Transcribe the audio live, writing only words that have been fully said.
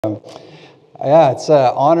Yeah, it's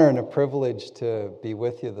an honor and a privilege to be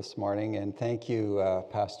with you this morning, and thank you,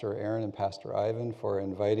 Pastor Aaron and Pastor Ivan, for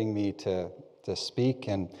inviting me to speak.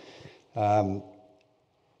 And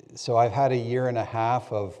so I've had a year and a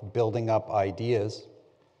half of building up ideas.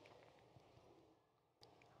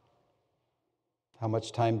 How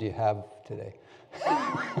much time do you have today?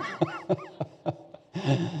 I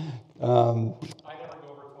never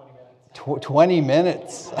go over 20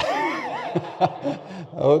 minutes.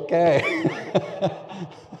 Okay.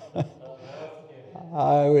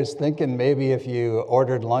 I was thinking maybe if you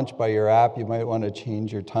ordered lunch by your app, you might want to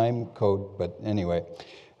change your time code. But anyway,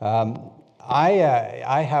 I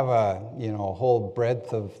have a whole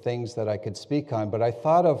breadth of things that I could speak on. But I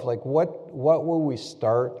thought of what will we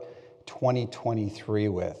start 2023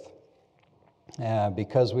 with?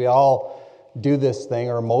 Because we all do this thing,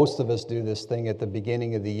 or most of us do this thing at the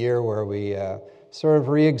beginning of the year, where we sort of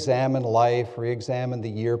re-examine life, re-examine the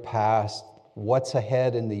year past, what's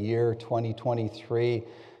ahead in the year 2023.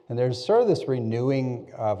 And there's sort of this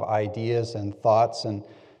renewing of ideas and thoughts and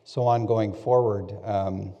so on going forward.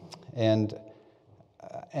 And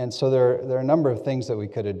so there are a number of things that we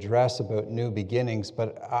could address about new beginnings,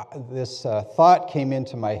 but this thought came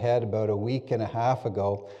into my head about a week and a half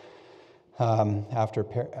ago after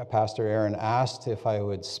Pastor Aaron asked if I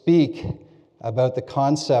would speak about the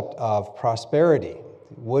concept of prosperity.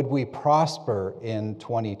 Would we prosper in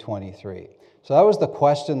 2023? So that was the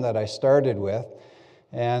question that I started with.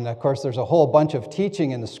 And of course, there's a whole bunch of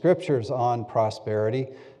teaching in the scriptures on prosperity,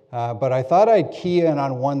 but I thought I'd key in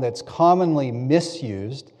on one that's commonly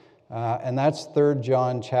misused, and that's 3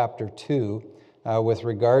 John chapter 2 with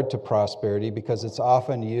regard to prosperity, because it's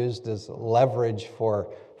often used as leverage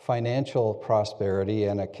for financial prosperity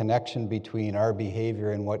and a connection between our behavior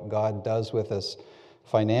and what God does with us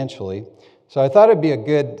financially. So I thought it'd be a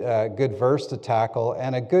good verse to tackle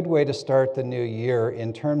and a good way to start the new year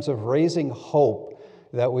in terms of raising hope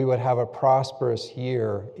that we would have a prosperous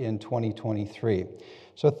year in 2023.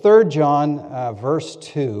 So 3 John verse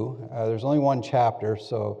 2, there's only one chapter,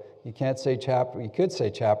 so you can't say chapter, you could say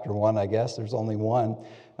chapter 1, I guess, there's only one.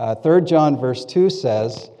 3 John verse 2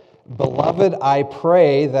 says, "Beloved, I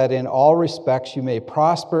pray that in all respects you may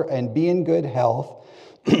prosper and be in good health,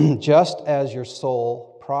 just as your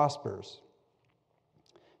soul prospers."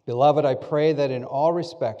 Beloved, I pray that in all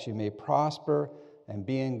respects you may prosper and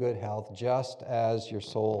be in good health, just as your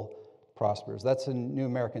soul prospers. That's a New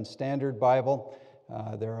American Standard Bible.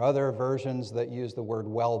 There are other versions that use the word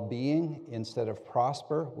well-being instead of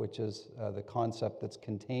prosper, which is the concept that's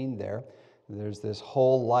contained there. There's this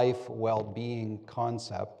whole life well-being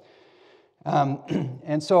concept.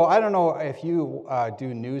 And so I don't know if you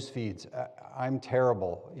do news feeds. I'm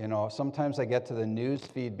terrible. Sometimes I get to the news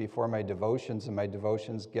feed before my devotions, and my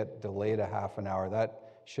devotions get delayed a half an hour. That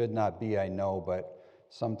should not be, I know, but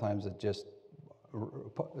sometimes it just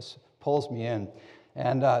pulls me in.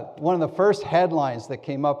 And one of the first headlines that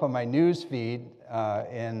came up on my news feed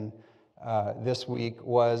in this week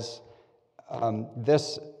was the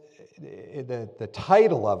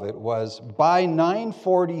title of it was, "By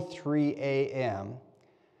 9:43 a.m.,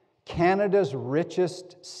 Canada's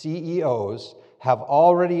richest CEOs have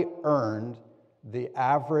already earned the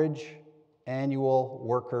average annual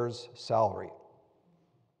worker's salary."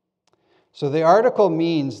 So the article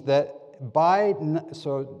means that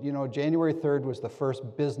January 3rd was the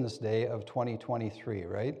first business day of 2023,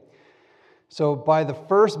 right? So by the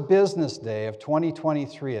first business day of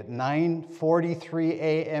 2023 at 9:43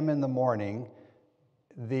 a.m. in the morning,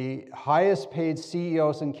 the highest paid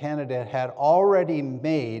CEOs in Canada had already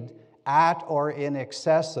made at or in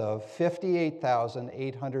excess of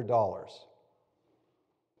 $58,800.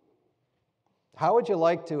 How would you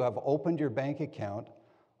like to have opened your bank account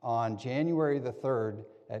on January the 3rd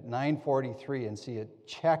at 9:43 and see a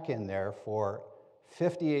check in there for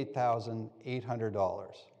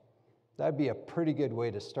 $58,800? That'd be a pretty good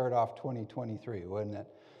way to start off 2023, wouldn't it?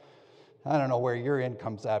 I don't know where your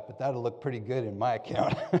income's at, but that'll look pretty good in my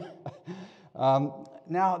account.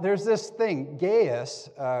 Now, there's this thing, Gaius,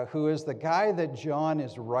 who is the guy that John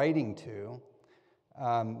is writing to.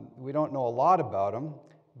 We don't know a lot about him,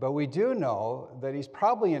 but we do know that he's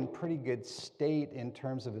probably in pretty good state in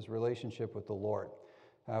terms of his relationship with the Lord.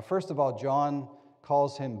 First of all, John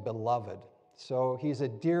calls him beloved. So he's a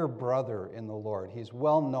dear brother in the Lord. He's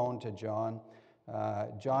well known to John.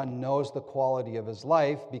 John knows the quality of his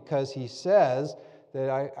life because he says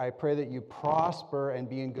that I pray that you prosper and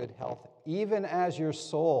be in good health, even as your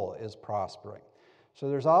soul is prospering. So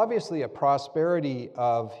there's obviously a prosperity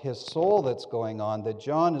of his soul that's going on that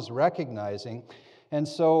John is recognizing. And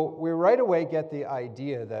so we right away get the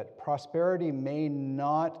idea that prosperity may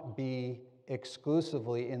not be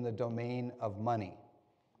exclusively in the domain of money,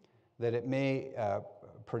 that it may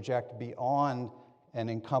project beyond and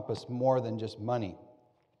encompass more than just money.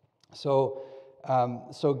 So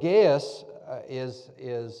Gaius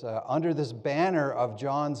is under this banner of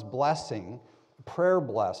John's blessing, prayer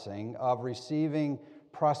blessing, of receiving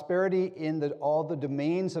prosperity in all the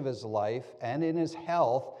domains of his life and in his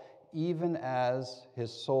health, even as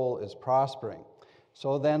his soul is prospering.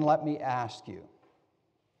 So then let me ask you,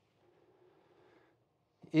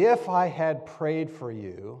 if I had prayed for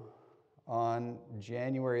you on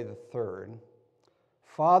January the 3rd,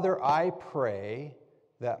 Father, I pray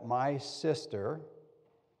that my sister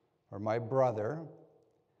or my brother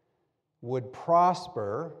would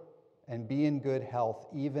prosper and be in good health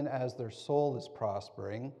even as their soul is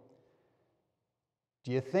prospering,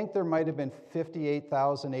 do you think there might have been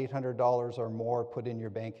 $58,800 or more put in your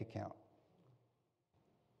bank account?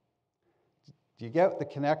 Do you get the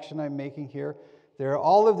connection I'm making here? There are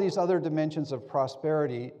all of these other dimensions of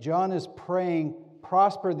prosperity. John is praying,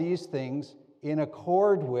 prosper these things in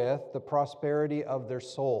accord with the prosperity of their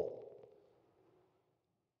soul.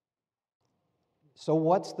 So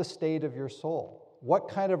what's the state of your soul? What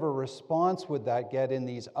kind of a response would that get in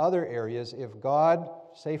these other areas if God,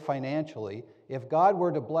 say financially, if God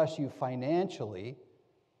were to bless you financially,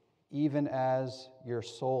 even as your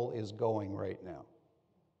soul is going right now?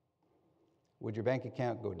 Would your bank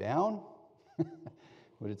account go down?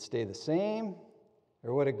 Would it stay the same?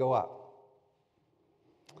 Or would it go up?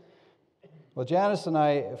 Well, Janice and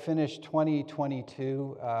I finished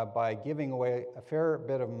 2022 by giving away a fair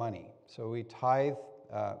bit of money. So we tithe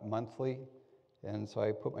monthly, and so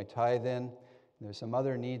I put my tithe in. There's some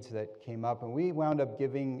other needs that came up, and we wound up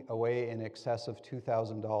giving away in excess of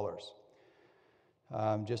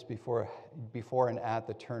 $2,000 just before and at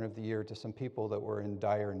the turn of the year to some people that were in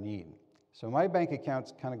dire need. So my bank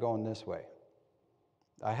account's kind of going this way.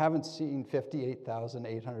 I haven't seen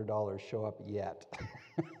 $58,800 show up yet.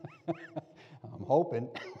 I'm hoping,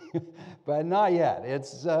 but not yet.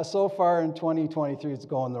 It's so far in 2023, it's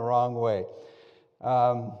going the wrong way.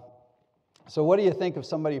 So what do you think if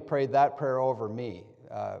somebody prayed that prayer over me?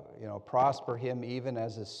 Prosper him even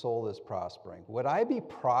as his soul is prospering. Would I be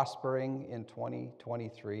prospering in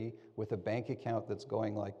 2023 with a bank account that's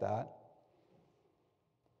going like that?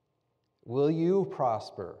 Will you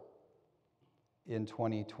prosper in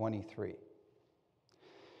 2023?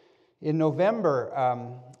 In November,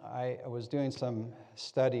 I was doing some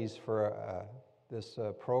studies for this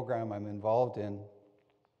program I'm involved in,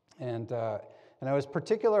 and I was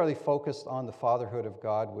particularly focused on the fatherhood of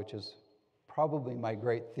God, which is probably my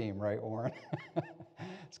great theme, right, Warren?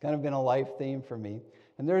 It's kind of been a life theme for me.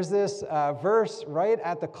 And there's this verse right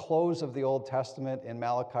at the close of the Old Testament in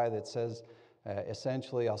Malachi that says,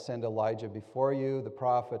 essentially, I'll send Elijah before you, the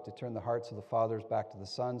prophet, to turn the hearts of the fathers back to the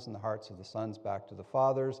sons and the hearts of the sons back to the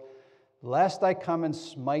fathers, lest I come and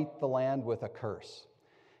smite the land with a curse.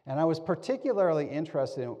 And I was particularly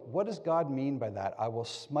interested in what does God mean by that? I will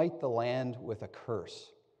smite the land with a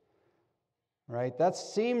curse. Right? That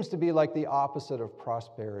seems to be like the opposite of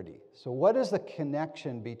prosperity. So what is the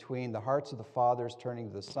connection between the hearts of the fathers turning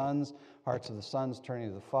to the sons, hearts of the sons turning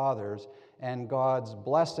to the fathers, and God's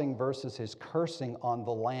blessing versus his cursing on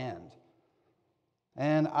the land?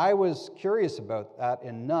 And I was curious about that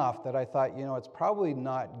enough that I thought, it's probably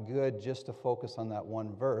not good just to focus on that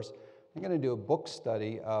one verse. I'm going to do a book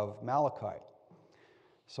study of Malachi.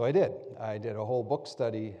 So I did. I did a whole book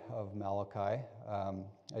study of Malachi.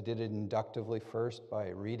 I did it inductively first by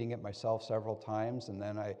reading it myself several times, and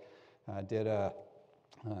then I did a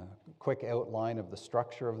quick outline of the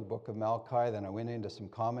structure of the book of Malachi. Then I went into some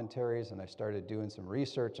commentaries, and I started doing some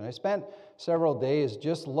research. And I spent several days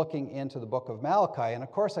just looking into the book of Malachi. And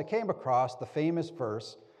of course, I came across the famous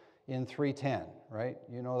verse in 3:10, right?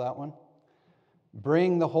 You know that one?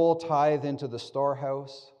 Bring the whole tithe into the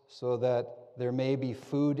storehouse so that there may be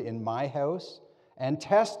food in my house. And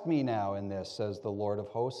test me now in this, says the Lord of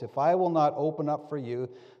hosts, if I will not open up for you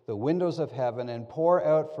the windows of heaven and pour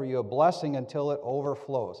out for you a blessing until it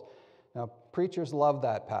overflows. Now, preachers love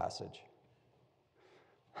that passage.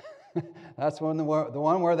 That's the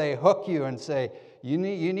one where they hook you and say, you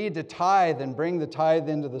need to tithe and bring the tithe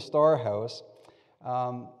into the storehouse.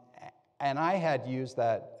 And I had used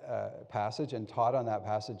that passage and taught on that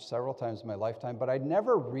passage several times in my lifetime, but I'd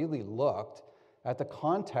never really looked at the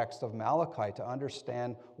context of Malachi to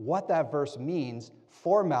understand what that verse means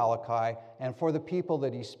for Malachi and for the people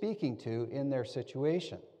that he's speaking to in their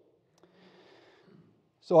situation.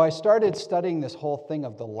 So I started studying this whole thing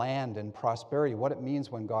of the land and prosperity, what it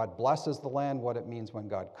means when God blesses the land, what it means when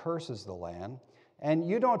God curses the land. And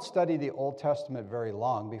you don't study the Old Testament very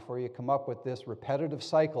long before you come up with this repetitive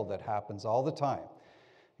cycle that happens all the time.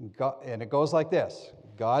 And it goes like this.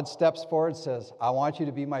 God steps forward and says, I want you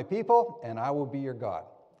to be my people, and I will be your God.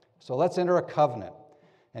 So let's enter a covenant.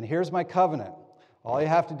 And here's my covenant. All you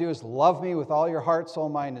have to do is love me with all your heart, soul,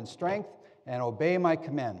 mind, and strength, and obey my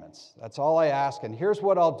commandments. That's all I ask, and here's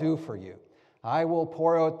what I'll do for you. I will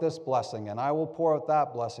pour out this blessing, and I will pour out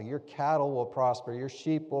that blessing. Your cattle will prosper, your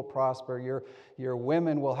sheep will prosper, your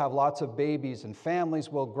women will have lots of babies, and families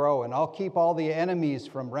will grow, and I'll keep all the enemies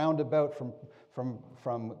from round about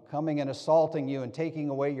from coming and assaulting you and taking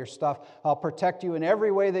away your stuff. I'll protect you in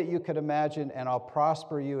every way that you could imagine, and I'll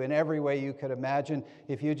prosper you in every way you could imagine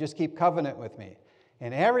if you just keep covenant with me.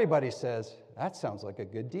 And everybody says, that sounds like a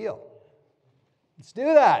good deal. Let's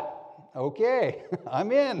do that. Okay,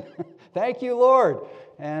 I'm in. Thank you, Lord.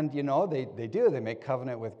 And, they do. They make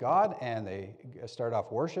covenant with God, and they start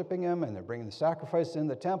off worshiping Him, and they're bringing the sacrifice in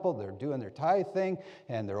the temple. They're doing their tithe thing,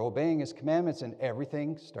 and they're obeying His commandments, and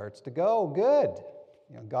everything starts to go good.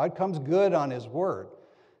 God comes good on His word,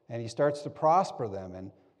 and He starts to prosper them.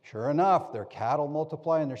 And sure enough, their cattle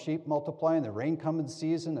multiply, and their sheep multiply, and the rain comes in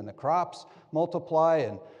season, and the crops multiply,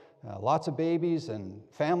 and lots of babies, and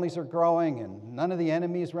families are growing, and none of the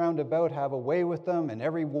enemies round about have a way with them, and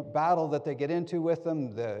every battle that they get into with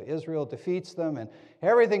them, Israel defeats them, and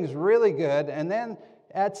everything's really good. And then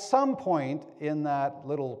at some point in that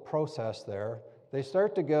little process there, they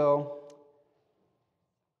start to go,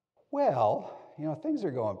 well, things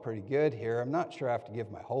are going pretty good here. I'm not sure I have to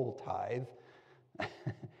give my whole tithe.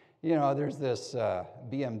 There's this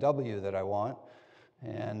BMW that I want.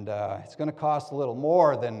 And it's going to cost a little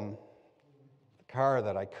more than the car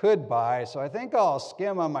that I could buy, so I think I'll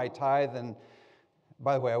skim on my tithe. And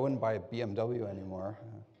by the way, I wouldn't buy a BMW anymore.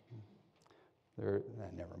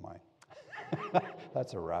 Never mind.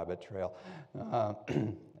 That's a rabbit trail.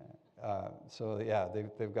 So yeah,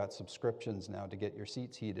 they've got subscriptions now to get your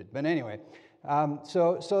seats heated. But anyway,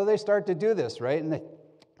 so they start to do this, right? And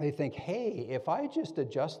they think, hey, if I just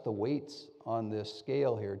adjust the weights on this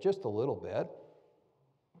scale here just a little bit,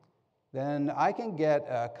 then I can get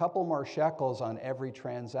a couple more shekels on every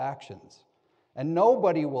transactions. And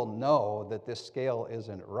nobody will know that this scale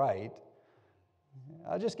isn't right.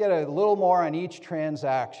 I'll just get a little more on each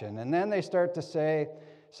transaction. And then they start to say,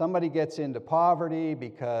 somebody gets into poverty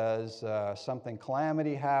because something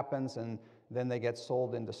calamity happens, and then they get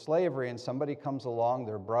sold into slavery, and somebody comes along,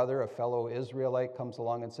 their brother, a fellow Israelite, comes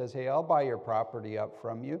along and says, hey, I'll buy your property up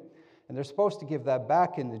from you. And they're supposed to give that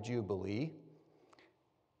back in the Jubilee.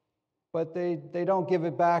 But they don't give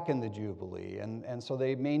it back in the Jubilee, and so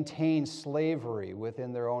they maintain slavery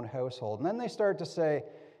within their own household. And then they start to say,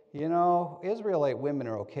 Israelite women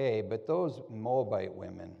are okay, but those Moabite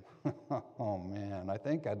women, oh man, I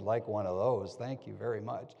think I'd like one of those, thank you very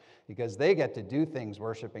much, because they get to do things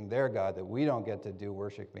worshiping their God that we don't get to do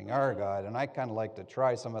worshiping our God, and I kind of like to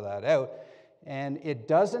try some of that out. And it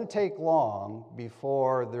doesn't take long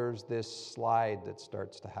before there's this slide that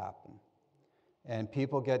starts to happen. And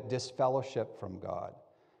people get disfellowship from God.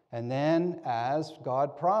 And then, as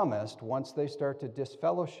God promised, once they start to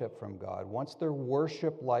disfellowship from God, once their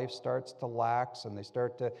worship life starts to lax and they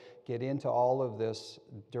start to get into all of this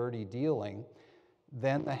dirty dealing,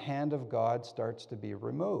 then the hand of God starts to be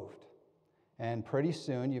removed. And pretty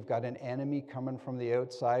soon you've got an enemy coming from the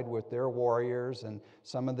outside with their warriors, and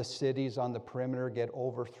some of the cities on the perimeter get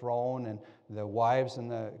overthrown, and the wives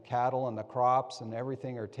and the cattle and the crops and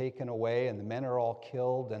everything are taken away, and the men are all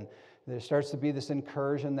killed, and there starts to be this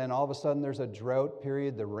incursion. Then all of a sudden there's a drought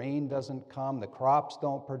period, the rain doesn't come, the crops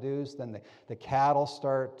don't produce, then the cattle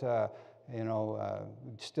start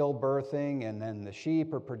stillbirthing, and then the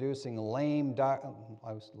sheep are producing lame ducks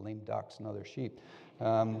and other sheep.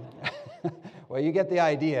 Well, you get the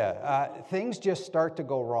idea. Things just start to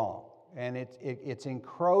go wrong, and it's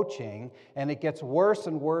encroaching, and it gets worse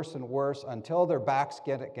and worse and worse until their backs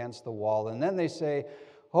get against the wall, and then they say,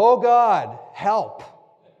 oh God, help.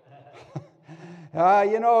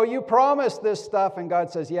 You promised this stuff, and God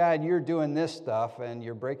says, yeah, and you're doing this stuff, and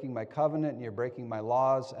you're breaking my covenant, and you're breaking my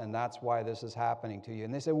laws, and that's why this is happening to you.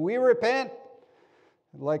 And they say, we repent.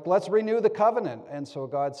 Let's renew the covenant. And so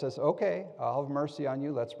God says, okay, I'll have mercy on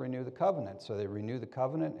you. Let's renew the covenant. So they renew the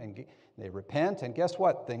covenant, and they repent, and guess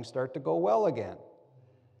what? Things start to go well again.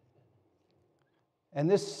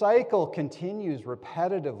 And this cycle continues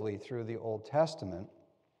repetitively through the Old Testament.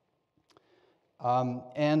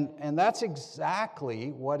 And that's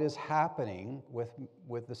exactly what is happening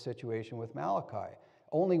with the situation with Malachi,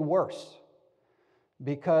 only worse.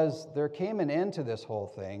 Because there came an end to this whole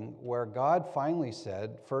thing where God finally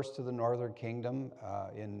said, first to the northern kingdom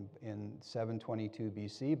in 722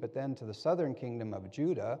 BC, but then to the southern kingdom of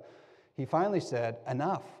Judah, he finally said,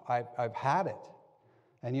 enough, I've had it.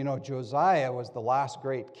 And you know, Josiah was the last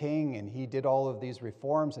great king, and he did all of these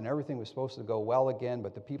reforms, and everything was supposed to go well again,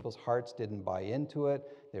 but the people's hearts didn't buy into it.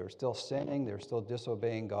 They were still sinning, they were still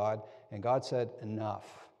disobeying God, and God said, enough.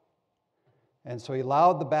 And so he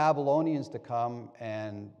allowed the Babylonians to come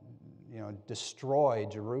and, you know, destroy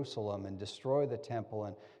Jerusalem and destroy the temple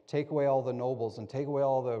and take away all the nobles and take away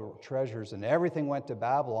all the treasures, and everything went to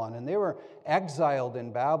Babylon. And they were exiled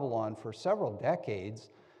in Babylon for several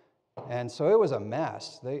decades. And so it was a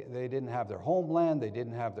mess. They didn't have their homeland, they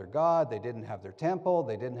didn't have their God, they didn't have their temple,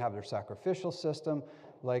 they didn't have their sacrificial system.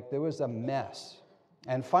 Like, there was a mess.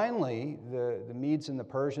 And finally, the Medes and the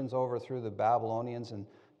Persians overthrew the Babylonians, and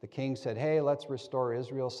the king said, hey, let's restore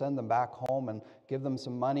Israel, send them back home and give them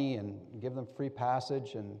some money and give them free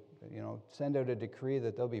passage and, you know, send out a decree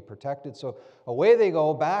that they'll be protected. So away they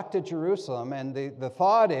go back to Jerusalem, and the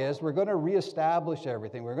thought is, we're going to reestablish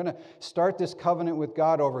everything. We're going to start this covenant with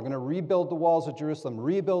God over. We're going to rebuild the walls of Jerusalem,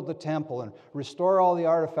 rebuild the temple, and restore all the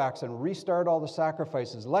artifacts and restart all the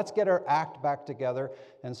sacrifices. Let's get our act back together.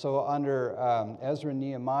 And so under Ezra and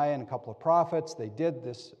Nehemiah and a couple of prophets, they did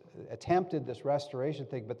this, attempted this restoration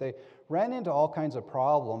thing, but they ran into all kinds of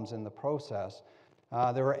problems in the process.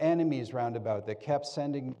 There were enemies round about that kept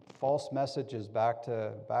sending false messages back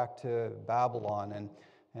to Babylon,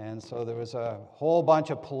 and so there was a whole bunch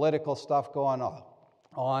of political stuff going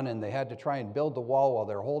on, and they had to try and build the wall while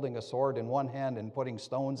they're holding a sword in one hand and putting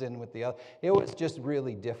stones in with the other. It was just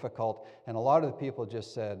really difficult, and a lot of the people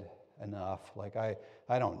just said, enough. Like, I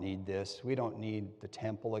don't need this. We don't need the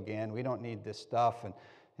temple again. We don't need this stuff.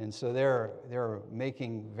 And so they're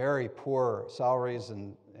making very poor salaries,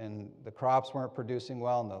 and the crops weren't producing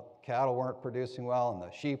well, and the cattle weren't producing well, and the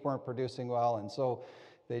sheep weren't producing well, and so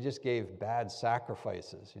they just gave bad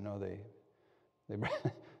sacrifices. You know,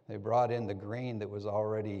 they brought in the grain that was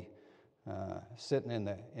already sitting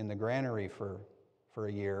in the granary for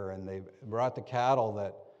a year, and they brought the cattle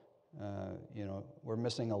that you know, were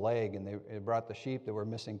missing a leg, and they brought the sheep that were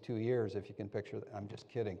missing 2 years, if you can picture that. I'm just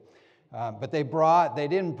kidding. But they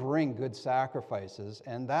didn't bring good sacrifices,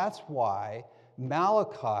 and that's why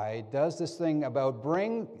Malachi does this thing about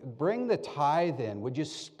bring the tithe in. Would you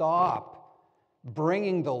stop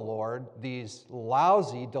bringing the Lord these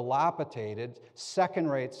lousy, dilapidated,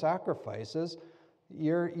 second-rate sacrifices?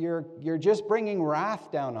 You're just bringing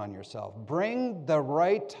wrath down on yourself. Bring the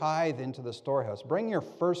right tithe into the storehouse. Bring your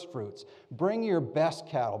first fruits. Bring your best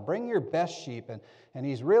cattle. Bring your best sheep. And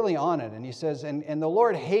he's really on it. And he says, and the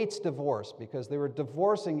Lord hates divorce, because they were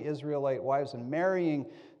divorcing Israelite wives and marrying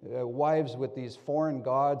wives with these foreign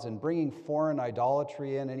gods and bringing foreign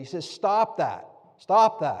idolatry in. And he says, stop that.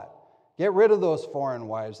 Stop that. Get rid of those foreign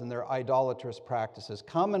wives and their idolatrous practices.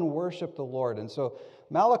 Come and worship the Lord. And so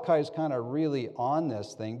Malachi is kind of really on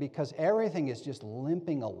this thing, because everything is just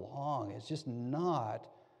limping along. It's just not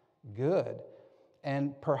good.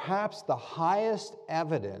 And perhaps the highest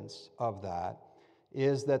evidence of that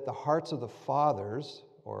is that the hearts of the fathers,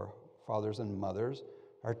 or fathers and mothers,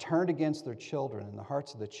 are turned against their children. And the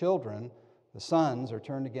hearts of the children, the sons, are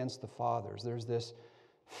turned against the fathers. There's this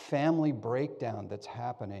family breakdown that's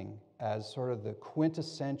happening as sort of the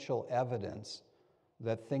quintessential evidence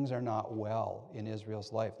that things are not well in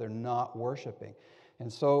Israel's life. They're not worshiping.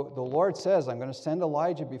 And so the Lord says, I'm going to send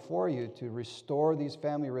Elijah before you to restore these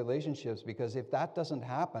family relationships, because if that doesn't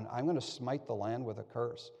happen, I'm going to smite the land with a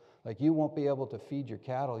curse. Like, you won't be able to feed your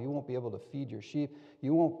cattle. You won't be able to feed your sheep.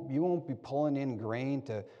 You won't be pulling in grain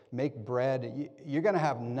to make bread. You're going to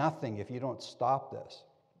have nothing if you don't stop this.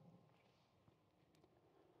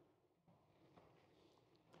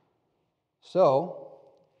 So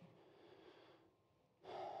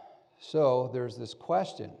there's this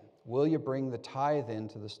question, will you bring the tithe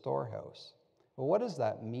into the storehouse? Well, what does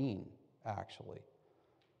that mean, actually?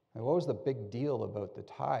 And what was the big deal about the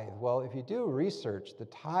tithe? Well, if you do research, the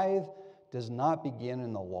tithe does not begin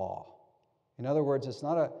in the law. In other words, it's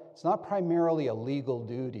not primarily a legal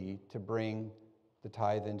duty to bring the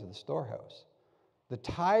tithe into the storehouse. The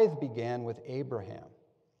tithe began with Abraham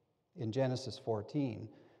in Genesis 14,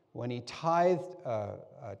 when he tithed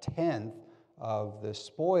a tenth of the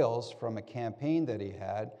spoils from a campaign that he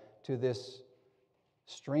had to this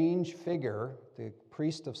strange figure, the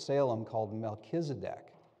priest of Salem, called Melchizedek.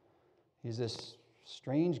 He's this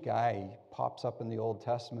strange guy. He pops up in the Old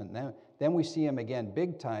Testament. Then we see him again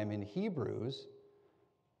big time in Hebrews,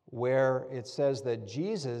 where it says that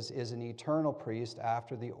Jesus is an eternal priest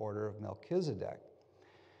after the order of Melchizedek.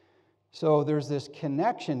 So there's this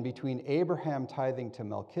connection between Abraham tithing to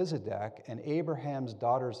Melchizedek and Abraham's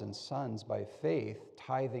daughters and sons by faith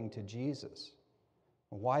tithing to Jesus.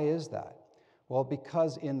 Why is that? Well,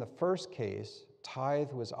 because in the first case,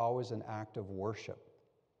 tithe was always an act of worship.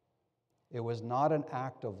 It was not an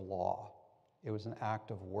act of law. It was an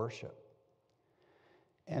act of worship.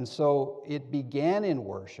 And so it began in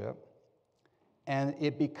worship, and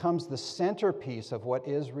it becomes the centerpiece of what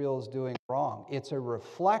Israel is doing wrong. It's a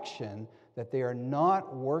reflection that they are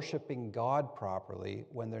not worshiping God properly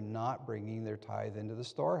when they're not bringing their tithe into the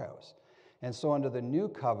storehouse. And so under the new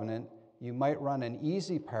covenant, you might run an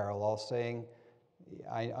easy parallel saying,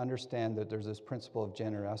 I understand that there's this principle of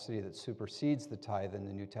generosity that supersedes the tithe in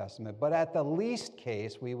the New Testament, but at the least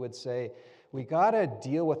case, we would say we got to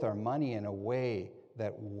deal with our money in a way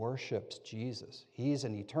that worships Jesus. He's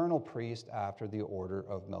an eternal priest after the order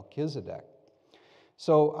of Melchizedek.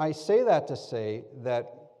 So I say that to say that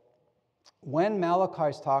when Malachi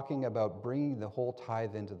is talking about bringing the whole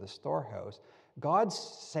tithe into the storehouse, God's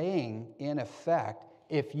saying, in effect,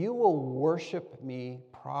 if you will worship me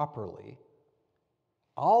properly,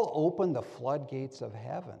 I'll open the floodgates of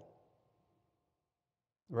heaven.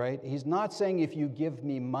 Right? He's not saying if you give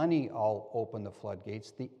me money, I'll open the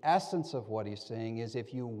floodgates. The essence of what he's saying is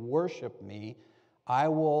if you worship me, I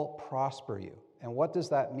will prosper you. And what does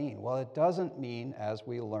that mean? Well, it doesn't mean, as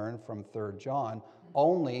we learn from 3 John,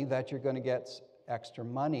 only that you're going to get extra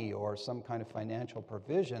money or some kind of financial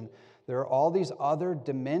provision. There are all these other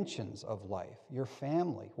dimensions of life. Your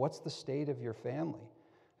family. What's the state of your family?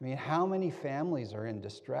 I mean, how many families are in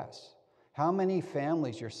distress? How many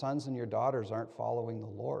families, your sons and your daughters, aren't following the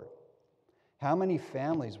Lord? How many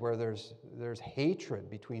families where there's hatred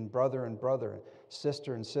between brother and brother,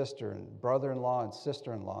 sister and sister, and brother-in-law and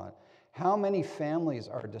sister-in-law? How many families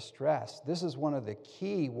are distressed? This is one of the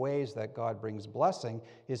key ways that God brings blessing,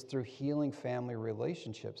 is through healing family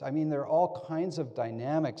relationships. I mean, there are all kinds of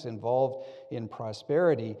dynamics involved in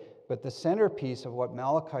prosperity, but the centerpiece of what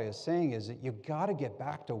Malachi is saying is that you've got to get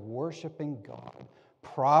back to worshiping God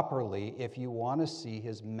properly if you want to see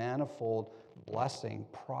his manifold blessing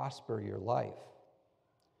prosper your life.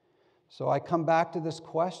 So I come back to this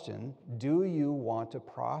question, do you want to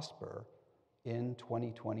prosper in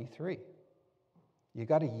 2023? You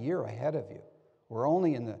got a year ahead of you. We're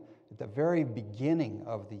only at the very beginning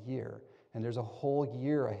of the year, and there's a whole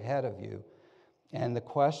year ahead of you. And the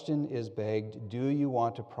question is begged, do you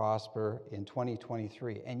want to prosper in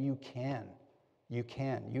 2023? And you can. You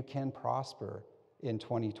can prosper in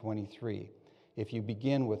 2023 if you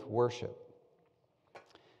begin with worship.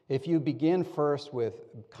 If you begin first with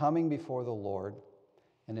coming before the Lord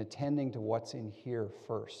and attending to what's in here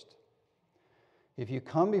first. If you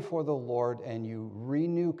come before the Lord and you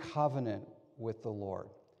renew covenant with the Lord,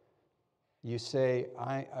 you say,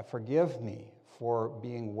 I forgive me for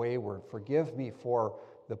being wayward. Forgive me for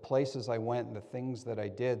the places I went and the things that I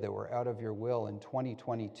did that were out of your will in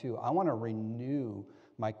 2022. I want to renew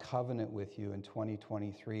my covenant with you in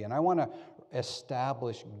 2023. And I want to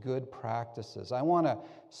establish good practices. I want to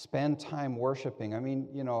spend time worshiping. I mean,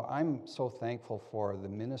 I'm so thankful for the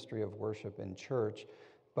ministry of worship in church,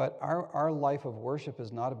 but our life of worship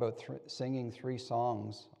is not about singing 3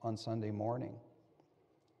 songs on Sunday morning.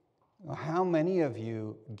 How many of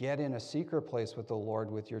you get in a secret place with the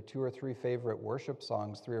Lord with your 2 or 3 favorite worship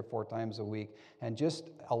songs 3 or 4 times a week and just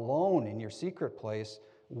alone in your secret place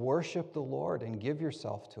worship the Lord and give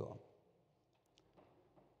yourself to him?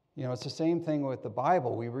 It's the same thing with the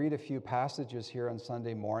Bible. We read a few passages here on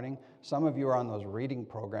Sunday morning. Some of you are on those reading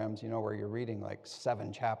programs, where you're reading like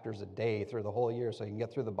 7 chapters a day through the whole year so you can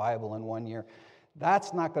get through the Bible in 1 year.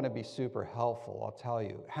 That's not going to be super helpful, I'll tell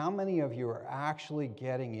you. How many of you are actually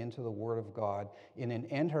getting into the Word of God in an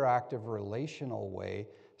interactive, relational way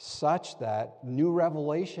such that new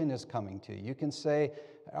revelation is coming to you? You can say,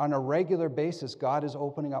 on a regular basis, God is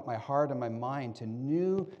opening up my heart and my mind to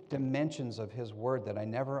new dimensions of his Word that I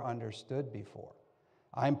never understood before.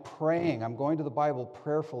 I'm praying, I'm going to the Bible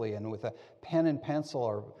prayerfully and with a pen and pencil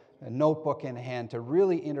or a notebook in hand to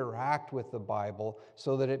really interact with the Bible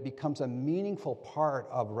so that it becomes a meaningful part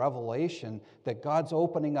of revelation, that God's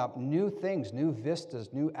opening up new things, new vistas,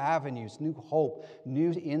 new avenues, new hope,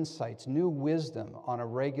 new insights, new wisdom on a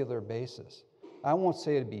regular basis. I won't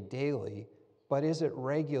say it'd be daily, but is it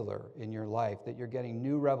regular in your life that you're getting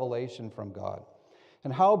new revelation from God?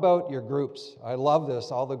 And how about your groups? I love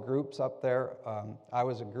this, all the groups up there. I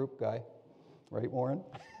was a group guy, right, Warren?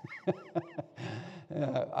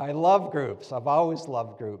 I love groups. I've always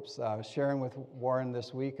loved groups. I was sharing with Warren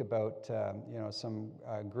this week about some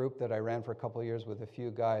group that I ran for a couple of years with a few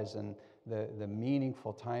guys, and the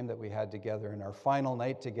meaningful time that we had together in our final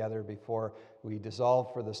night together before we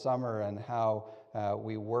dissolved for the summer, and how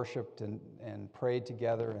we worshiped and prayed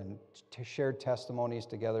together and shared testimonies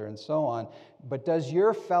together and so on. But does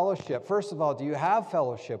your fellowship, first of all, do you have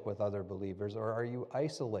fellowship with other believers, or are you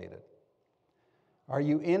isolated? Are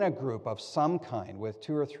you in a group of some kind with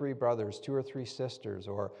 2 or 3 brothers, 2 or 3 sisters,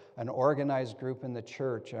 or an organized group in the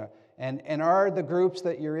church? And are the groups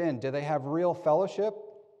that you're in, do they have real fellowship?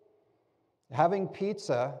 Having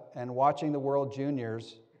pizza and watching the World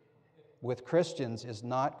Juniors with Christians is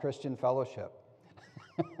not Christian fellowship.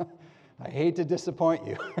 I hate to disappoint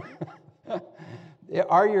you.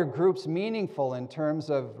 Are your groups meaningful in terms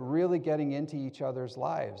of really getting into each other's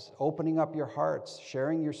lives, opening up your hearts,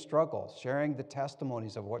 sharing your struggles, sharing the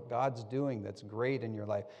testimonies of what God's doing that's great in your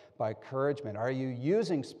life by encouragement? Are you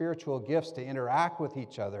using spiritual gifts to interact with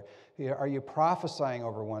each other? Are you prophesying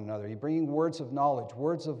over one another? Are you bringing words of knowledge,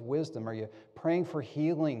 words of wisdom? Are you praying for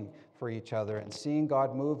healing for each other and seeing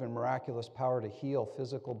God move in miraculous power to heal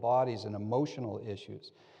physical bodies and emotional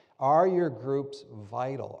issues? Are your groups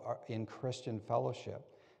vital in Christian fellowship?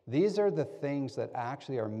 These are the things that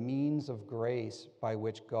actually are means of grace by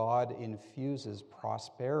which God infuses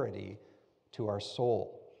prosperity to our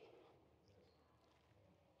soul.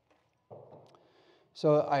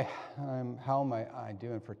 So how am I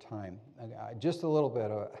doing for time? Just a little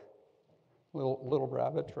bit of a little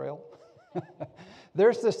rabbit trail.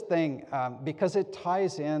 There's this thing, because it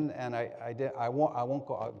ties in, and I won't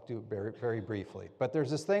go, I'll do it very, very briefly, but there's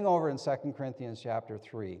this thing over in 2 Corinthians chapter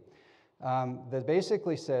 3 that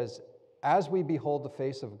basically says, as we behold the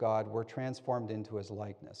face of God, we're transformed into his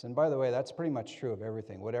likeness. And by the way, that's pretty much true of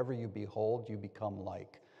everything. Whatever you behold, you become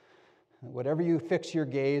like. Whatever you fix your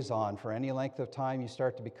gaze on for any length of time, you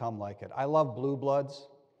start to become like it. I love Blue Bloods.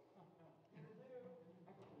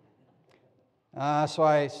 So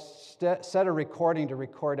I set a recording to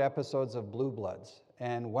record episodes of Blue Bloods.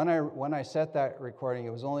 And when I set that recording,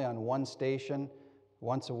 it was only on one station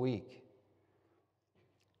once a week.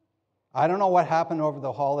 I don't know what happened over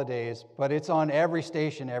the holidays, but it's on every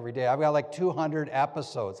station every day. I've got like 200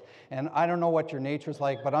 episodes. And I don't know what your nature's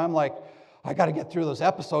like, but I'm like, I got to get through those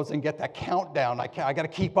episodes and get that countdown. I got to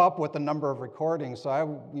keep up with the number of recordings. So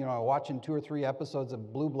I'm watching 2 or 3 episodes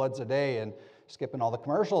of Blue Bloods a day and skipping all the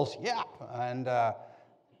commercials. Yeah. And,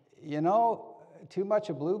 too much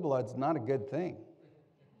of Blue Blood's not a good thing.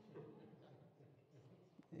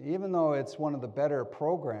 Even though it's one of the better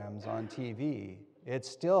programs on TV, it's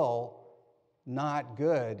still not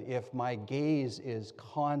good if my gaze is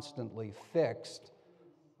constantly fixed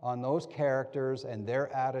on those characters and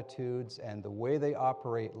their attitudes and the way they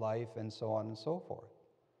operate life and so on and so forth.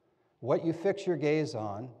 What you fix your gaze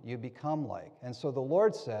on, you become like. And so the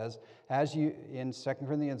Lord says, as you in 2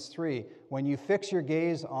 Corinthians 3, when you fix your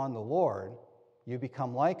gaze on the Lord, you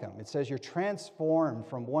become like him. It says you're transformed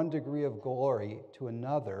from one degree of glory to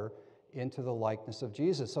another into the likeness of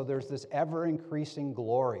Jesus. So there's this ever-increasing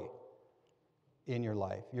glory in your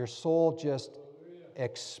life. Your soul just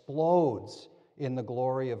explodes in the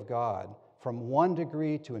glory of God from one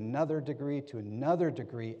degree to another degree to another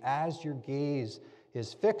degree as your gaze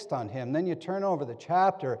is fixed on him. Then you turn over the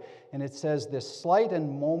chapter and it says this slight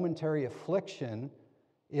and momentary affliction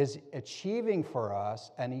is achieving for us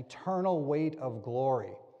an eternal weight of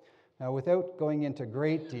glory. Now, without going into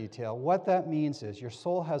great detail, what that means is your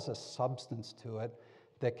soul has a substance to it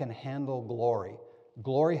that can handle glory.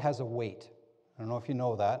 Glory has a weight. I don't know if you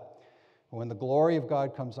know that. When the glory of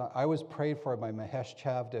God comes on, I was prayed for by Mahesh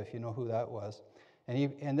Chavda, if you know who that was.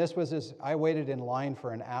 And this was I waited in line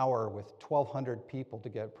for an hour with 1,200 people to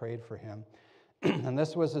get prayed for him. And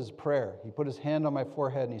this was his prayer. He put his hand on my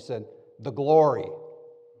forehead and he said, "The glory."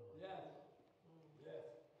 Yes. Yes.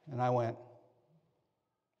 And I went,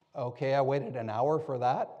 okay, I waited an hour for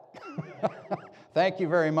that. Thank you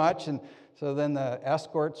very much. And so then the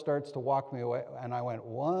escort starts to walk me away. And I went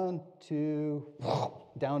 1, 2,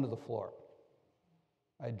 down to the floor.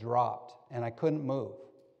 I dropped and I couldn't move.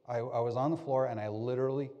 I was on the floor and I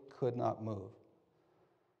literally could not move.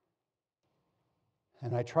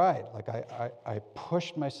 And I tried. Like I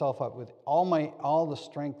pushed myself up with all the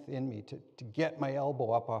strength in me to get my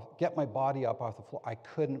elbow up get my body up off the floor. I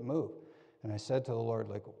couldn't move. And I said to the Lord,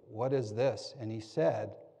 like, what is this? And he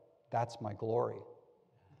said, that's my glory.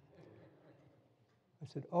 I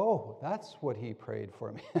said, oh, that's what he prayed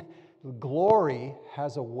for me. Glory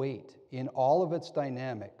has a weight in all of its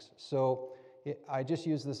dynamics. So I just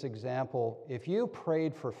use this example. If you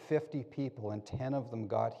prayed for 50 people and 10 of them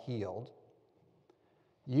got healed,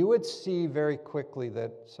 you would see very quickly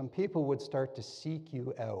that some people would start to seek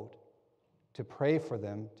you out to pray for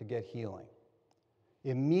them to get healing.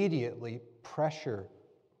 immediately pressure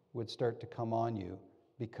would start to come on you.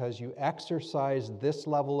 Because you exercise this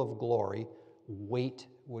level of glory, weight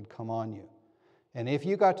would come on you. And if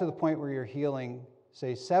you got to the point where you're healing,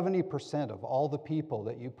 say, 70% of all the people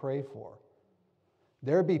that you pray for,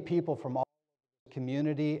 there'd be people from all the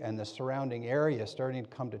community and the surrounding area starting to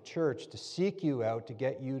come to church to seek you out to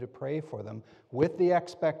get you to pray for them, with the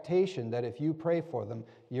expectation that if you pray for them,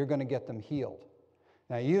 you're going to get them healed.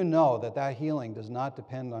 Now, you know that that healing does not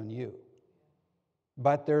depend on you.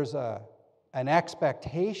 But there's an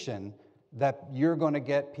expectation that you're going to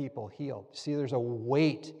get people healed. See, there's a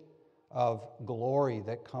weight of glory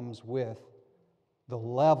that comes with the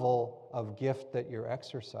level of gift that you're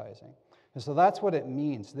exercising. And so that's what it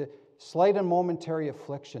means. The slight and momentary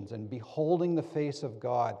afflictions and beholding the face of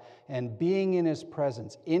God and being in His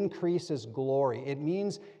presence increases glory. It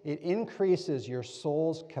means it increases your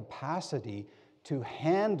soul's capacity to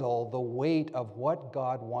handle the weight of what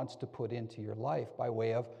God wants to put into your life by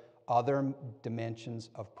way of other dimensions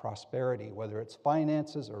of prosperity, whether it's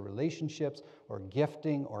finances or relationships or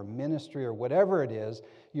gifting or ministry or whatever it is.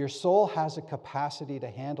 Your soul has a capacity to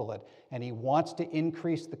handle it, and He wants to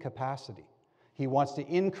increase the capacity. He wants to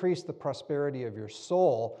increase the prosperity of your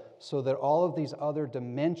soul so that all of these other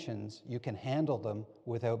dimensions, you can handle them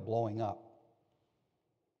without blowing up.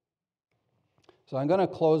 So I'm going to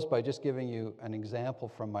close by just giving you an example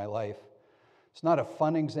from my life. It's not a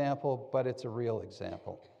fun example, but it's a real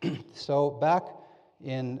example. So back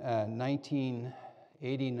in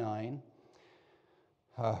 1989,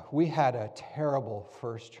 we had a terrible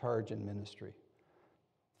first charge in ministry.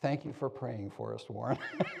 Thank you for praying for us, Warren.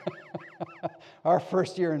 Our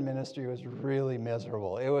first year in ministry was really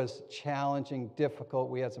miserable. It was challenging, difficult.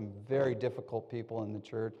 We had some very difficult people in the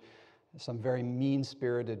church, some very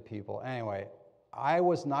mean-spirited people. Anyway, I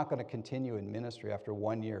was not going to continue in ministry after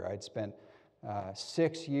 1 year. I'd spent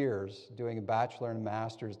 6 years doing a bachelor and a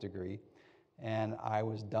master's degree, and I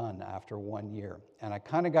was done after 1 year. And I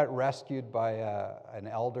kind of got rescued by an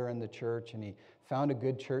elder in the church, and he found a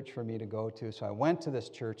good church for me to go to. So I went to this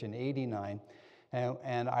church in '89,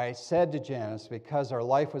 and I said to Janice, because our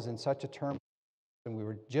life was in such a turmoil and we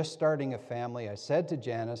were just starting a family, I said to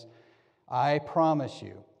Janice, I promise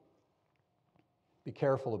you, be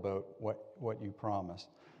careful about what you promise.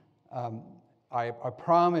 I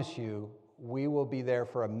promise you we will be there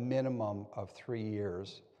for a minimum of 3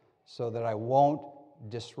 years so that I won't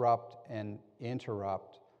disrupt and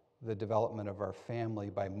interrupt the development of our family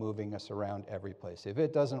by moving us around every place. If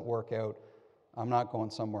it doesn't work out, I'm not going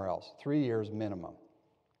somewhere else. 3 years minimum.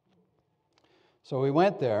 So we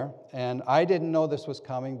went there, and I didn't know this was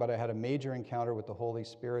coming, but I had a major encounter with the Holy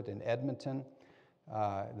Spirit in Edmonton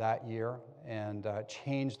that year, and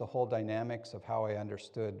changed the whole dynamics of how I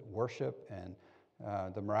understood worship and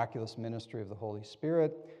the miraculous ministry of the Holy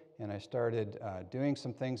Spirit. And I started doing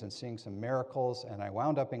some things and seeing some miracles, and I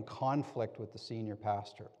wound up in conflict with the senior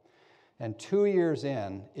pastor. And 2 years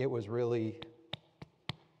in, it was really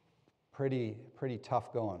pretty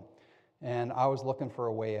tough going. And I was looking for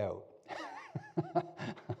a way out.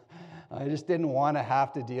 I just didn't want to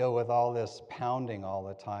have to deal with all this pounding all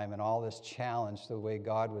the time and all this challenge the way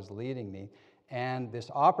God was leading me. And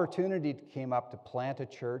this opportunity came up to plant a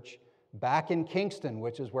church back in Kingston,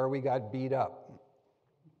 which is where we got beat up.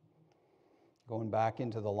 Going back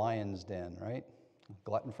into the lion's den, right?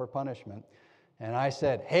 Glutton for punishment. And I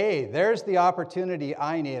said, hey, there's the opportunity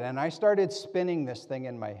I need. And I started spinning this thing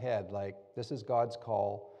in my head, like, this is God's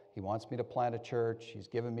call. He wants me to plant a church. He's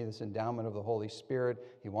given me this endowment of the Holy Spirit.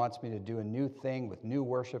 He wants me to do a new thing with new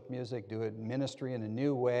worship music, do it ministry in a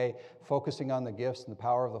new way, focusing on the gifts and the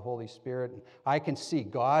power of the Holy Spirit. And I can see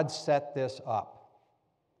God set this up.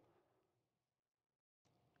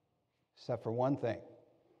 Except for one thing.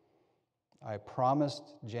 I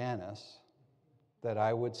promised Janice that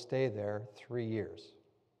I would stay there 3 years.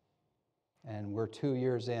 And we're 2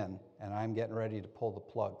 years in, and I'm getting ready to pull the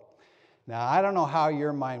plug. Now, I don't know how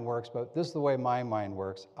your mind works, but this is the way my mind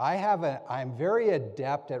works. I'm very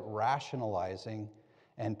adept at rationalizing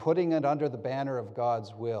and putting it under the banner of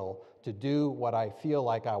God's will to do what I feel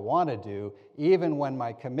like I want to do, even when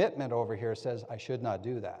my commitment over here says I should not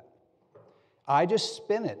do that. I just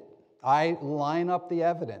spin it. I line up the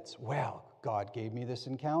evidence. Well, God gave me this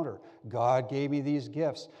encounter. God gave me these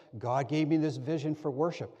gifts. God gave me this vision for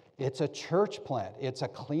worship. It's a church plant. It's a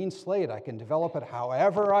clean slate. I can develop it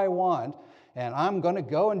however I want, and I'm going to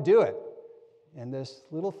go and do it. And this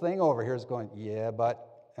little thing over here is going, yeah, but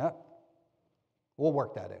we'll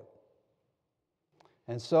work that out.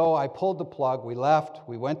 And so I pulled the plug. We left.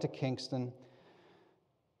 We went to Kingston.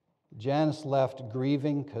 Janice left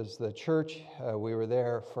grieving because the church we were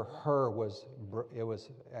there for her was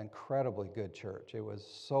an incredibly good church. It was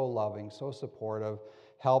so loving, so supportive,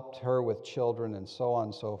 helped her with children, and so on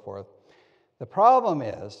and so forth. The problem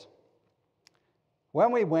is,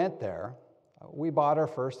 when we went there, we bought our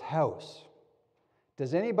first house.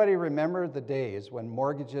 Does anybody remember the days when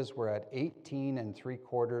mortgages were at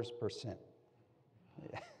 18.75%?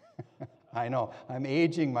 I know, I'm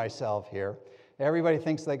aging myself here. Everybody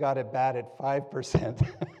thinks they got it bad at 5%.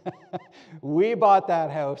 We bought that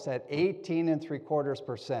house at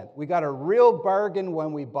 18.75%. We got a real bargain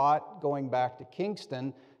when we bought going back to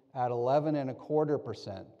Kingston at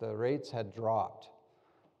 11.25%. The rates had dropped.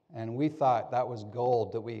 And we thought that was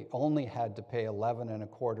gold, that we only had to pay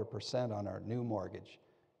 11.25% on our new mortgage.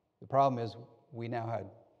 The problem is we now had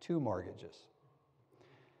 2 mortgages.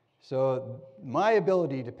 So my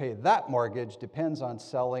ability to pay that mortgage depends on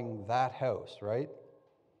selling that house, right?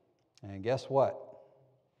 And guess what?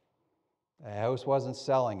 The house wasn't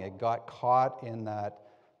selling. It got caught in that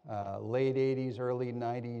late 80s, early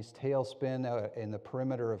 90s tailspin in the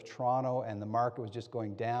perimeter of Toronto, and the market was just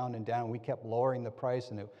going down and down. We kept lowering the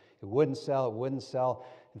price, and it wouldn't sell,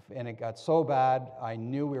 and it got so bad, I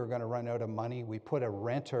knew we were going to run out of money. We put a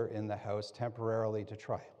renter in the house temporarily to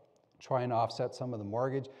try and offset some of the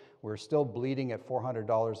mortgage. We were still bleeding at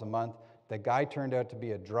 $400 a month. The guy turned out to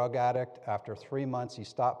be a drug addict. After 3 months, he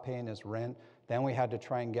stopped paying his rent. Then we had to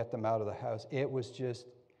try and get them out of the house. It was just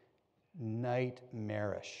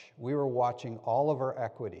nightmarish. We were watching all of our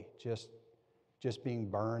equity just being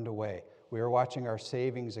burned away. We were watching our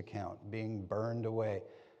savings account being burned away.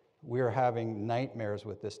 We were having nightmares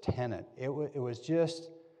with this tenant. It was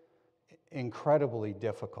just incredibly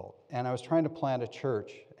difficult. And I was trying to plant a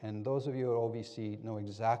church, and those of you at OVC know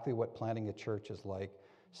exactly what planting a church is like.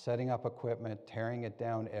 Setting up equipment, tearing it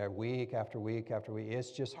down week after week after week.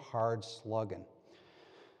 It's just hard slugging.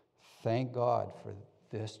 Thank God for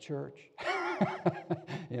this church.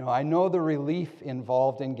 I know the relief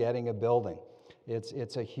involved in getting a building.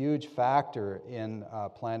 It's a huge factor in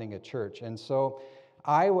planting a church. And so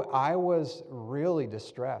I was really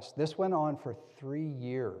distressed. This went on for 3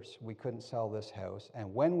 years. We couldn't sell this house.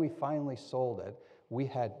 And when we finally sold it, we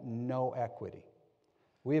had no equity.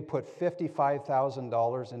 We had put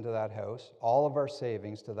 $55,000 into that house, all of our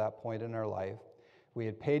savings to that point in our life. We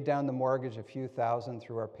had paid down the mortgage a few thousand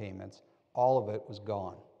through our payments. All of it was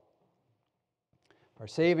gone. Our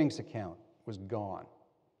savings account was gone.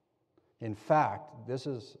 In fact, this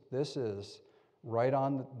is right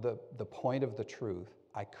on the point of the truth.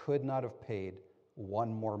 I could not have paid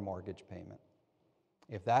one more mortgage payment.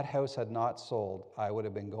 If that house had not sold, I would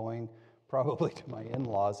have been going probably to my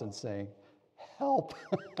in-laws and saying, "Help."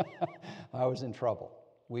 I was in trouble.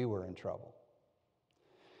 We were in trouble.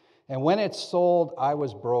 And when it sold, I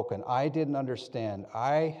was broken. I didn't understand.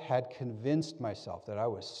 I had convinced myself that I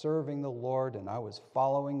was serving the Lord and I was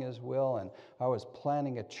following His will and I was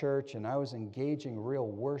planning a church and I was engaging real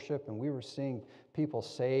worship and we were seeing people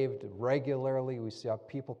saved regularly. We saw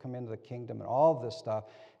people come into the kingdom and all of this stuff.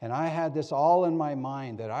 And I had this all in my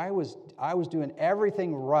mind that I was doing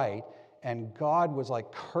everything right and God was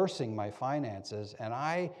like cursing my finances, and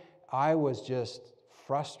I was just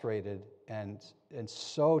frustrated and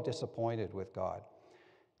so disappointed with God.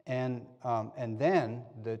 And then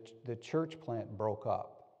the church plant broke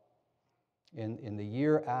up. In the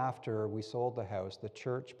year after we sold the house, the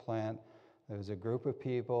church plant, there was a group of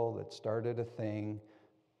people that started a thing,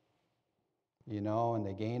 and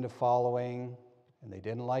they gained a following, and they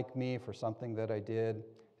didn't like me for something that I did.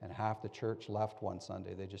 And half the church left one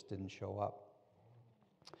Sunday. They just didn't show up.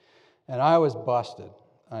 And I was busted.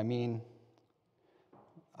 I mean,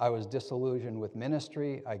 I was disillusioned with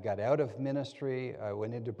ministry. I got out of ministry. I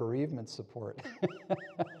went into bereavement support.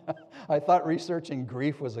 I thought researching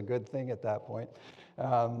grief was a good thing at that point.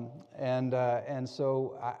 And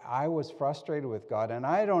so I was frustrated with God. And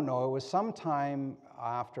I don't know, it was sometime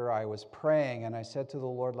after I was praying, and I said to the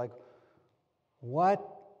Lord,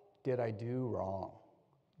 what did I do wrong?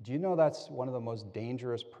 Do you know that's one of the most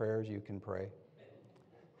dangerous prayers you can pray?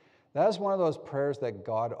 That is one of those prayers that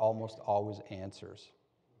God almost always answers.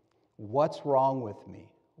 What's wrong with me?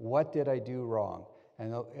 What did I do wrong?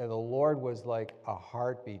 And the Lord was like a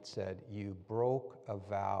heartbeat said, "You broke a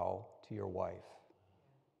vow to your wife."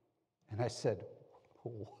 And I said,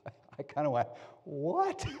 what? I kind of went,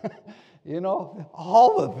 what?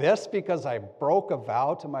 All of this because I broke a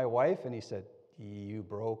vow to my wife? And He said, "You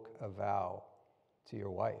broke a vow to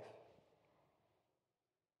your wife."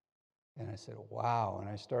 And I said, wow. And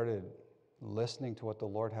I started listening to what the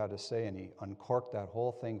Lord had to say, and He uncorked that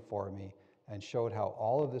whole thing for me. and showed how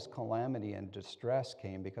all of this calamity and distress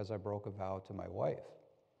came because I broke a vow to my wife.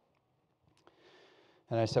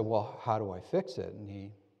 And I said, well, how do I fix it? And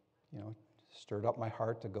he, stirred up my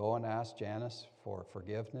heart to go and ask Janice for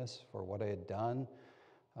forgiveness for what I had done,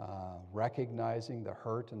 recognizing the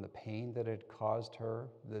hurt and the pain that it caused her,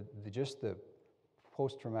 just the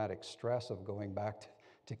post-traumatic stress of going back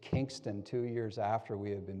to Kingston 2 years after we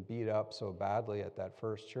had been beat up so badly at that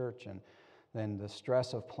first church, and then the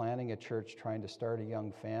stress of planning a church, trying to start a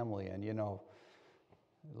young family, and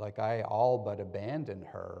like I all but abandoned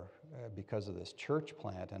her because of this church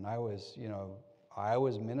plant, and I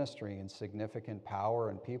was ministering in significant power,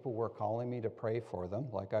 and people were calling me to pray for them,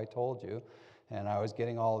 like I told you, and I was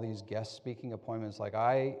getting all these guest speaking appointments. Like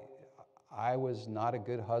I was not a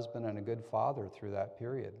good husband and a good father through that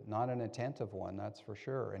period, not an attentive one, that's for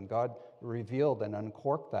sure. And God revealed and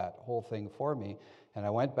uncorked that whole thing for me, and I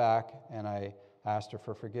went back and I asked her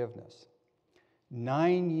for forgiveness.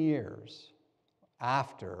 9 years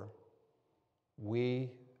after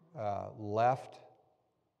we left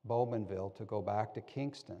Bowmanville to go back to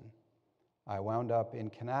Kingston, I wound up in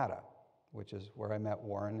Canada, which is where I met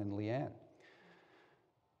Warren and Leanne.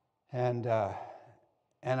 And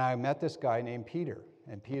I met this guy named Peter.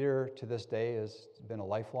 And Peter, to this day, has been a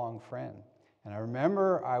lifelong friend. And I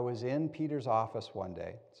remember I was in Peter's office one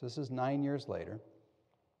day. So this is 9 years later,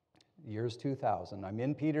 years 2000. I'm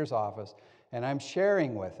in Peter's office, and I'm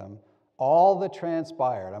sharing with him all that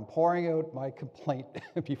transpired. I'm pouring out my complaint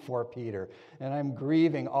before Peter, and I'm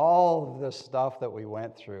grieving all of the stuff that we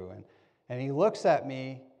went through. And he looks at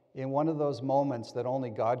me in one of those moments that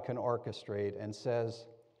only God can orchestrate and says,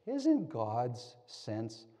 "Isn't God's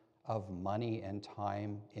sense of money and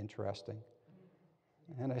time interesting?"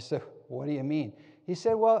 And I said, "What do you mean?" He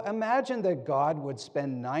said, "Well, imagine that God would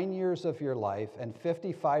spend 9 years of your life and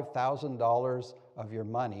 $55,000 of your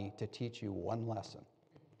money to teach you one lesson."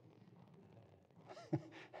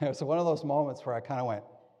 It was one of those moments where I kind of went,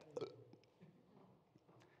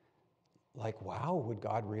 like, wow, would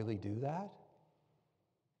God really do that?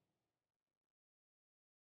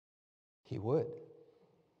 He would.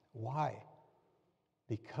 Why?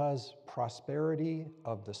 Because prosperity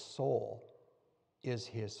of the soul is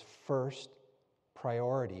his first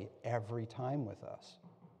priority every time with us.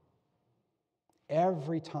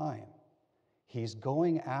 Every time. He's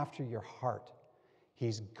going after your heart.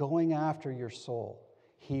 He's going after your soul.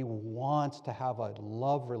 He wants to have a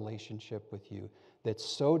love relationship with you that's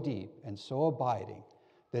so deep and so abiding,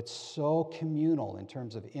 that's so communal in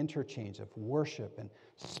terms of interchange of worship and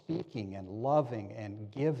speaking and loving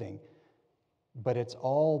and giving, but it's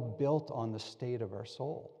all built on the state of our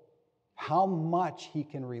soul. How much he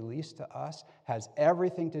can release to us has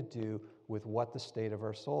everything to do with what the state of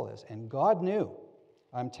our soul is. And God knew.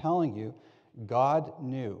 I'm telling you, God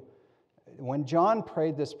knew. When John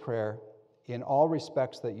prayed this prayer, "In all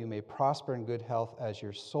respects that you may prosper in good health as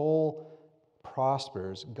your soul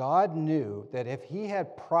prospers," God knew that if he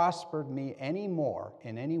had prospered me any more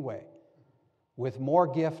in any way, with more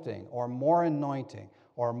gifting or more anointing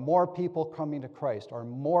or more people coming to Christ or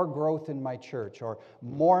more growth in my church or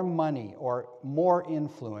more money or more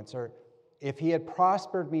influence, or if he had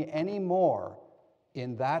prospered me any more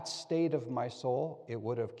in that state of my soul, it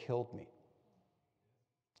would have killed me.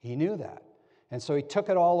 He knew that. And so he took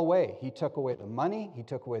it all away. He took away the money, he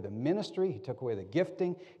took away the ministry, he took away the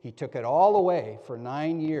gifting, he took it all away for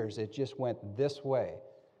 9 years. It just went this way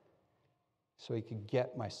so he could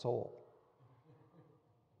get my soul.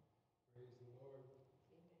 Praise the Lord.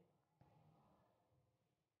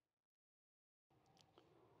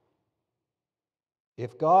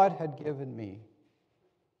 If God had given me,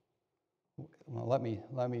 well, let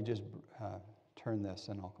me just turn this,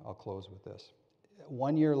 and I'll close with this.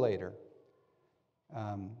 1 year later,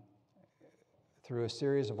 through a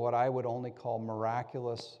series of what I would only call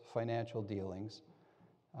miraculous financial dealings,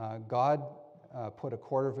 God put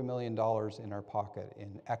 $250,000 in our pocket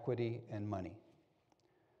in equity and money.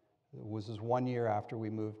 It was just 1 year after we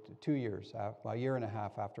moved, 2 years, a year and a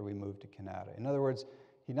half after we moved to Canada. In other words,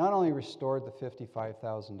 he not only restored the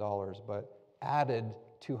 $55,000, but added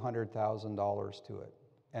 $200,000 to it.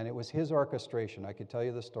 And it was his orchestration. I could tell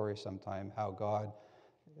you the story sometime, how God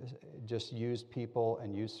just used people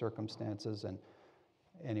and used circumstances. And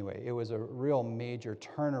anyway, it was a real major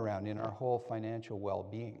turnaround in our whole financial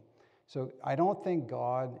well-being. So I don't think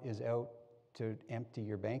God is out to empty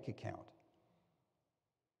your bank account,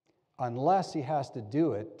 unless he has to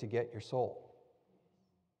do it to get your soul.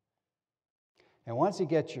 And once he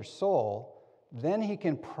gets your soul, then he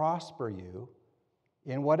can prosper you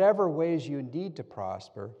in whatever ways you need to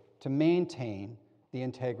prosper to maintain the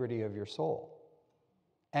integrity of your soul.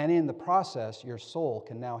 And in the process, your soul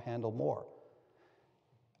can now handle more.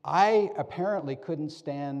 I apparently couldn't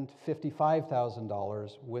stand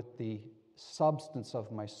 $55,000 with the substance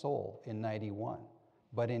of my soul in 91.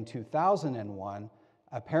 But in 2001,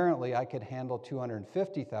 apparently I could handle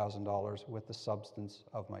 $250,000 with the substance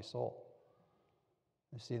of my soul.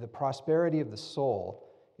 You see, the prosperity of the soul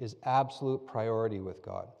is absolute priority with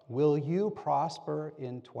God. Will you prosper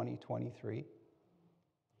in 2023?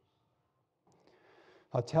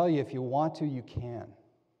 I'll tell you, if you want to, you can.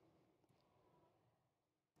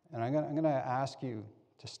 And I'm going to ask you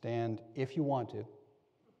to stand if you want to.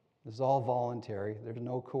 This is all voluntary. There's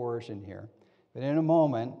no coercion here. But in a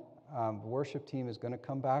moment, the worship team is going to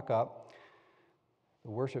come back up.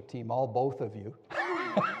 The worship team, both of you,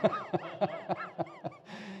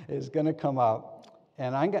 is going to come up.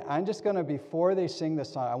 And I'm just going to, before they sing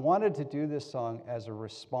this song, I wanted to do this song as a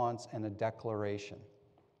response and a declaration.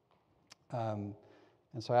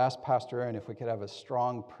 And so I asked Pastor Aaron if we could have a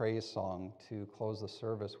strong praise song to close the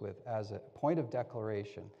service with as a point of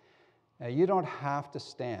declaration. Now, you don't have to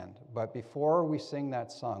stand, but before we sing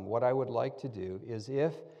that song, what I would like to do is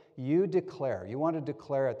if you want to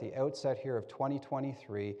declare at the outset here of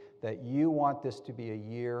 2023 that you want this to be a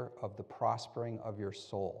year of the prospering of your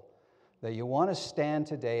soul, that you want to stand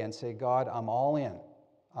today and say, God, I'm all in.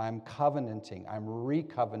 I'm covenanting. I'm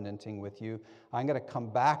re-covenanting with you. I'm going to come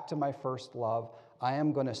back to my first love. I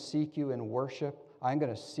am going to seek you in worship. I'm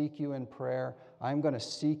going to seek you in prayer. I'm going to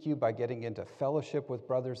seek you by getting into fellowship with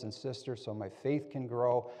brothers and sisters so my faith can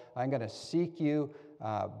grow. I'm going to seek you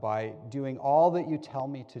by doing all that you tell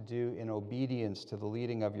me to do in obedience to the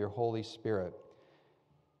leading of your Holy Spirit.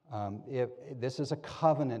 If this is a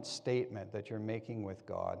covenant statement that you're making with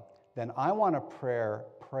God, then I want to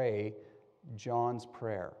pray John's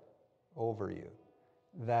prayer over you,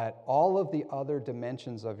 that all of the other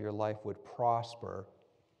dimensions of your life would prosper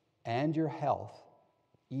and your health,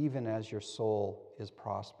 even as your soul is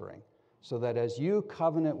prospering. So that as you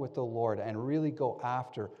covenant with the Lord and really go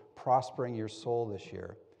after prospering your soul this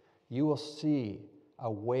year, you will see a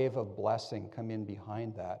wave of blessing come in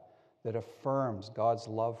behind that affirms God's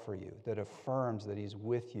love for you, that affirms that He's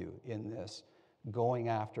with you in this, going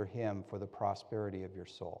after Him for the prosperity of your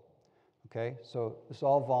soul. Okay, so it's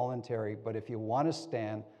all voluntary, but if you want to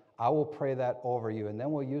stand, I will pray that over you, and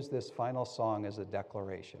then we'll use this final song as a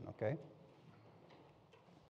declaration, okay?